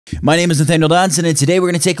My name is Nathaniel Dodson, and today we're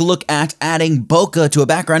going to take a look at adding bokeh to a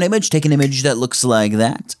background image. Take an image that looks like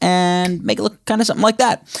that and make it look kind of something like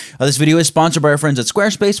that. This video is sponsored by our friends at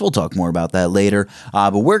Squarespace. We'll talk more about that later,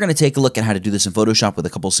 but we're going to take a look at how to do this in Photoshop with a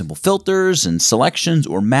couple simple filters and selections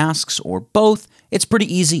or masks or both. It's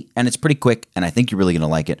pretty easy and it's pretty quick, and I think you're really going to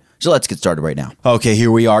like it. So let's get started right now. Okay,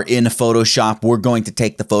 here we are in Photoshop. We're going to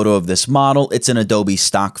take the photo of this model. It's an Adobe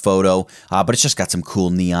stock photo, but it's just got some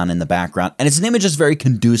cool neon in the background. And it's an image that's very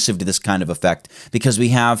conducive to this kind of effect because we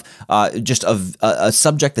have just a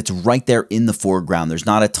subject that's right there in the foreground. There's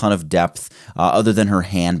not a ton of depth other than her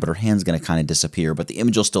hand, but her hand's going to kind of disappear. But the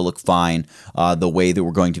image will still look fine the way that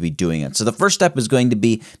we're going to be doing it. So the first step is going to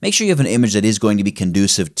be make sure you have an image that is going to be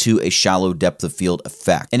conducive to a shallow depth of field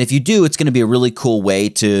effect. And if you do, it's going to be a really cool way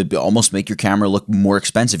to almost make your camera look more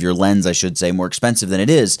expensive, your lens, I should say, more expensive than it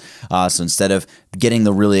is. So instead of getting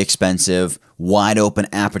the really expensive, wide open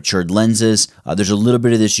apertured lenses, there's a little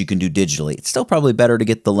bit of this you can do digitally. It's still probably better to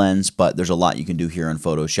get the lens, but there's a lot you can do here in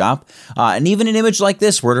Photoshop. And even an image like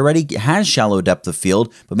this, where it already has shallow depth of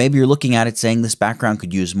field, but maybe you're looking at it saying this background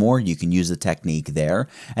could use more, you can use the technique there.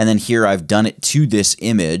 And then here I've done it to this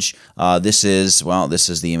image. This is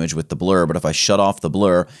the image with the blur, but if I shut off the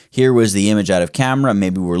blur, here was the image out of camera.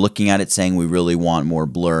 Maybe we're looking at it saying we really want more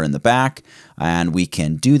blur in the back. And we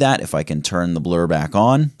can do that if I can turn the blur back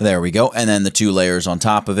on. There we go. And then the two layers on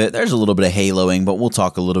top of it. There's a little bit of haloing, but we'll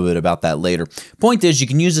talk a little bit about that later. Point is, you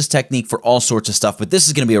can use this technique for all sorts of stuff, but this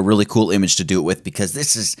is going to be a really cool image to do it with because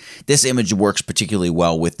this image works particularly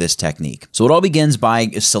well with this technique. So it all begins by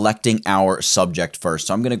selecting our subject first.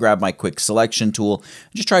 So I'm going to grab my quick selection tool,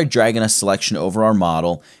 just try dragging a selection over our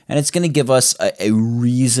model, and it's going to give us a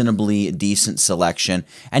reasonably decent selection.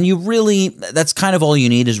 And that's kind of all you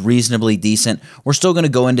need is reasonably decent. We're still going to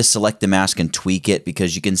go into select the mask and tweak it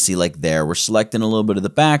because you can see like there, we're selecting a little bit of the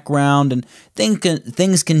background and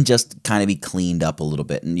things can just kind of be cleaned up a little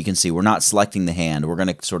bit. And you can see we're not selecting the hand. We're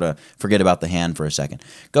going to sort of forget about the hand for a second.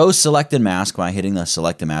 Go select and mask by hitting the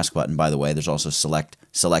select and mask button. By the way, there's also select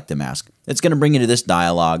and mask. It's going to bring you to this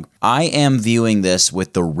dialog. I am viewing this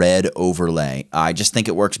with the red overlay. I just think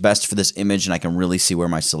it works best for this image and I can really see where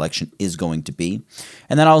my selection is going to be.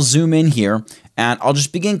 And then I'll zoom in here and I'll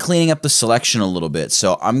just begin cleaning up the selection a little bit.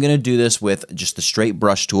 So I'm going to do this with just the straight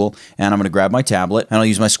brush tool, and I'm going to grab my tablet and I'll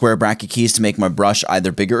use my square bracket keys to make my brush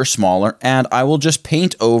either bigger or smaller, and I will just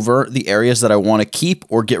paint over the areas that I want to keep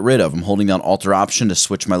or get rid of. I'm holding down Alt-Option to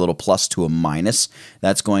switch my little plus to a minus.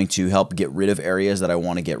 That's going to help get rid of areas that I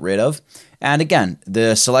want to get rid of. And again,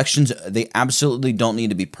 the selections, they absolutely don't need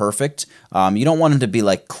to be perfect. You don't want them to be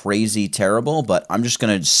like crazy terrible, but I'm just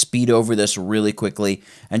going to speed over this really quickly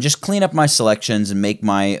and just clean up my selections and make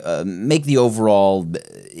my make the overall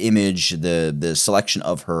image, the selection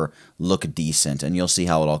of her look decent. And you'll see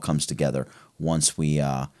how it all comes together once we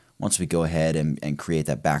go ahead and create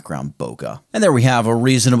that background bokeh. And there we have a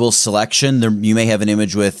reasonable selection. You may have an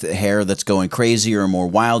image with hair that's going crazy or more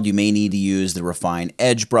wild. You may need to use the refine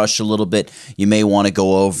edge brush a little bit. You may want to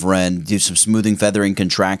go over and do some smoothing, feathering,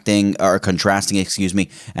 contrasting, excuse me,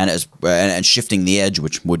 and shifting the edge,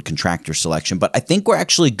 which would contract your selection. But I think we're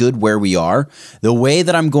actually good where we are. The way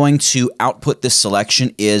that I'm going to output this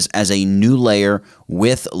selection is as a new layer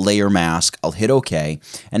with layer mask. I'll hit OK.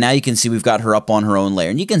 And now you can see we've got her up on her own layer.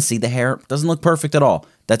 And you can see the hair doesn't look perfect at all.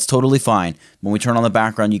 That's totally fine. When we turn on the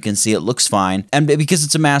background, you can see it looks fine. And because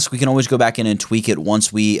it's a mask, we can always go back in and tweak it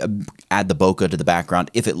once we add the bokeh to the background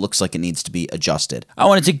if it looks like it needs to be adjusted. I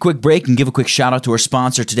want to take a quick break and give a quick shout out to our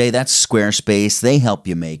sponsor today. That's Squarespace. They help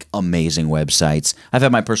you make amazing websites. I've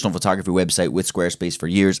had my personal photography website with Squarespace for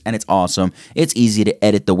years, and it's awesome. It's easy to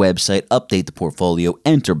edit the website, update the portfolio,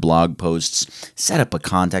 enter blog posts, set up a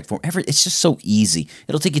contact form. It's just so easy.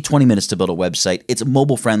 It'll take you 20 minutes to build a website. It's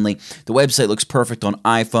mobile friendly. The website looks perfect on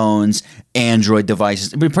iPhones, Android devices,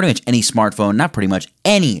 pretty much any smartphone, not pretty much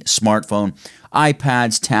any smartphone,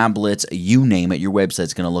 iPads, tablets, you name it, your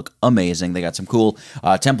website's going to look amazing. They got some cool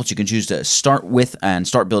templates you can choose to start with and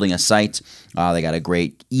start building a site. They got a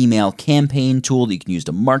great email campaign tool that you can use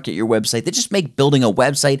to market your website. They just make building a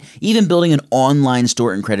website, even building an online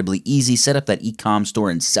store, incredibly easy. Set up that e-com store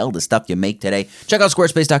and sell the stuff you make today. Check out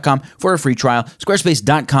squarespace.com for a free trial,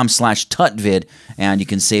 squarespace.com/tutvid, and you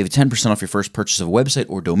can save 10% off your first purchase of a website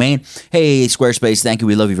or domain. Hey, Squarespace, thank you.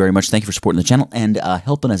 We love you very much. Thank you for supporting the channel and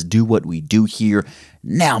helping us do what we do here.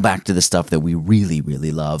 Now back to the stuff that we really,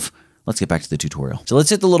 really love. Let's get back to the tutorial. So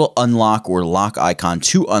let's hit the little unlock or lock icon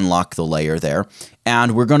to unlock the layer there.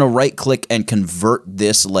 and we're going to right click and convert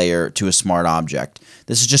this layer to a smart object.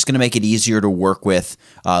 This is just going to make it easier to work with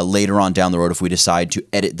later on down the road if we decide to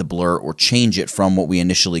edit the blur or change it from what we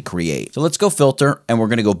initially create. So let's go filter, and we're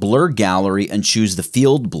going to go blur gallery and choose the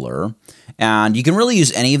field blur. And you can really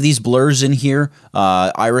use any of these blurs in here.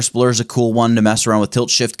 Iris blur is a cool one to mess around with. Tilt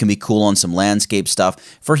shift can be cool on some landscape stuff.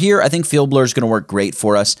 For here, I think field blur is going to work great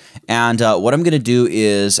for us. And what I'm going to do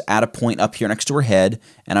is add a point up here next to her head,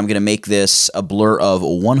 and I'm going to make this a blur of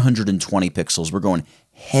 120 pixels. We're going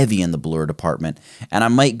heavy in the blur department, and I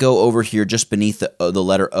might go over here just beneath the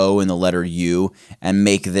letter O and the letter U and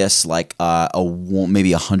make this like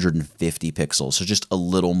maybe 150 pixels, so just a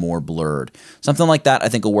little more blurred. Something like that I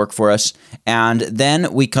think will work for us. And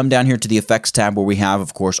then we come down here to the effects tab where we have,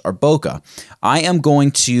 of course, our bokeh. I am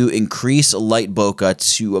going to increase light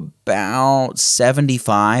bokeh to about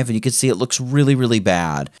 75, and you can see it looks really, really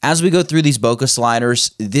bad. As we go through these bokeh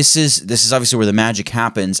sliders, this is obviously where the magic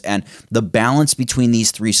happens, and the balance between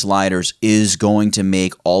these three sliders is going to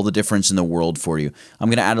make all the difference in the world for you. I'm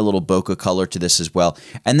going to add a little bokeh color to this as well.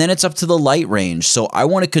 And then it's up to the light range. So I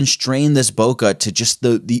want to constrain this bokeh to just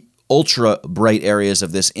the ultra bright areas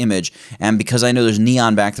of this image. And because I know there's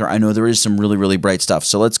neon back there, I know there is some really, really bright stuff.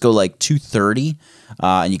 So let's go like 230.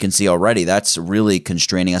 And you can see already that's really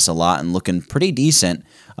constraining us a lot and looking pretty decent.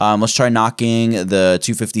 Let's try knocking the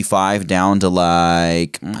 255 down to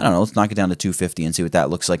like, I don't know, let's knock it down to 250 and see what that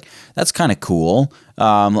looks like. That's kind of cool.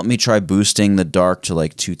 Let me try boosting the dark to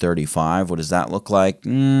like 235. What does that look like?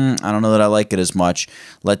 I don't know that I like it as much.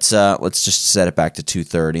 Let's just set it back to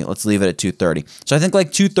 230. Let's leave it at 230. So I think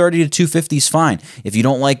like 230 to 250 is fine. If you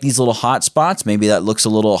don't like these little hot spots, maybe that looks a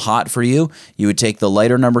little hot for you, you would take the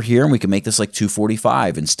lighter number here and we can make this like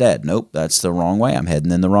 245 instead. Nope, that's the wrong way. I'm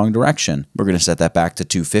heading in the wrong direction. We're going to set that back to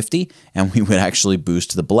 250, and we would actually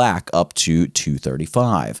boost the black up to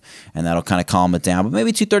 235, and that'll kind of calm it down. But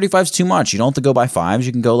maybe 235 is too much. You don't have to go by fives.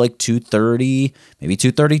 You can go like 230, maybe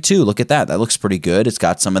 232. Look at that. That looks pretty good. It's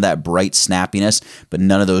got some of that bright snappiness, but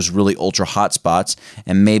none of those really ultra hot spots.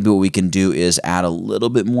 And maybe what we can do is add a little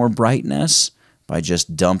bit more brightness by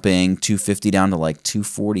just dumping 250 down to like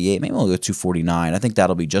 248. Maybe we'll go 249. I think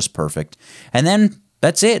that'll be just perfect. And then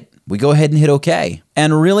that's it. We go ahead and hit OK.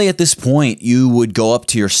 And really at this point, you would go up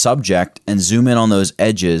to your subject and zoom in on those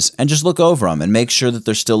edges and just look over them and make sure that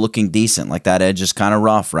they're still looking decent. Like that edge is kind of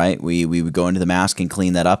rough, right? We would go into the mask and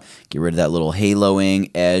clean that up, get rid of that little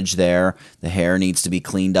haloing edge there. The hair needs to be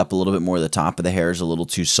cleaned up a little bit more. The top of the hair is a little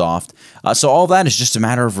too soft. So all that is just a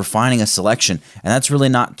matter of refining a selection. And that's really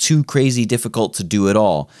not too crazy difficult to do at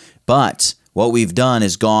all. But what we've done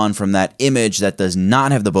is gone from that image that does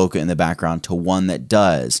not have the bokeh in the background to one that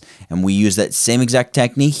does. And we use that same exact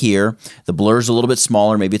technique here. The blur is a little bit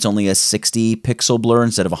smaller. Maybe it's only a 60 pixel blur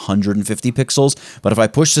instead of 150 pixels. But if I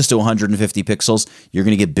push this to 150 pixels, you're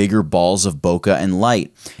going to get bigger balls of bokeh and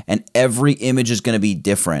light. And every image is going to be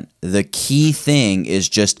different. The key thing is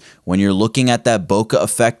just when you're looking at that bokeh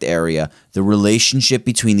effect area, the relationship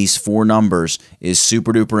between these four numbers is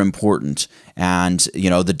super duper important. And, you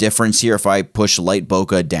know, the difference here, if I push light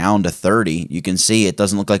bokeh down to 30, you can see it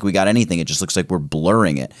doesn't look like we got anything. It just looks like we're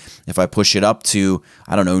blurring it. If I push it up to,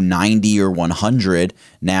 I don't know, 90 or 100,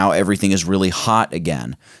 now everything is really hot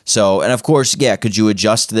again. So, and of course, yeah, could you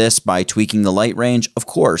adjust this by tweaking the light range? Of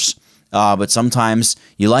course. But sometimes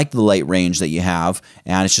you like the light range that you have,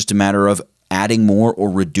 and it's just a matter of adding more or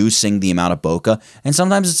reducing the amount of bokeh. And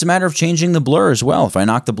sometimes it's a matter of changing the blur as well. If I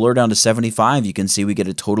knock the blur down to 75, you can see we get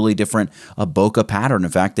a totally different bokeh pattern.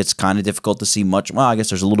 In fact, it's kind of difficult to see much. Well, I guess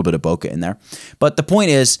there's a little bit of bokeh in there. But the point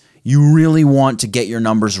is, you really want to get your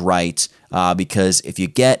numbers right because if you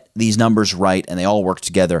get these numbers right and they all work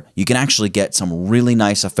together, you can actually get some really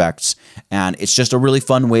nice effects. And it's just a really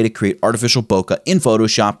fun way to create artificial bokeh in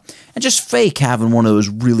Photoshop and just fake having one of those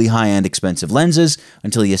really high-end expensive lenses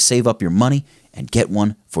until you save up your money and get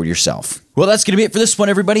one for yourself. Well, that's going to be it for this one,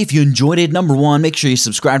 everybody. If you enjoyed it, number one, make sure you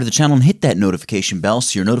subscribe to the channel and hit that notification bell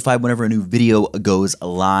so you're notified whenever a new video goes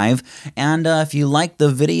live. And if you like the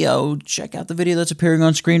video, check out the video that's appearing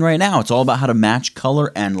on screen right now. It's all about how to match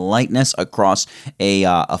color and lightness across a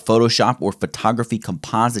Photoshop or photography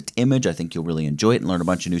composite image. I think you'll really enjoy it and learn a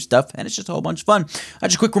bunch of new stuff, and it's just a whole bunch of fun.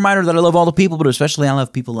 Just a quick reminder that I love all the people, but especially I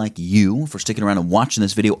love people like you for sticking around and watching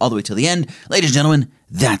this video all the way till the end. Ladies and gentlemen,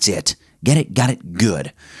 that's it. Get it, got it,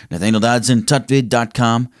 good. Nathaniel Dodson,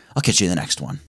 tutvid.com. I'll catch you in the next one.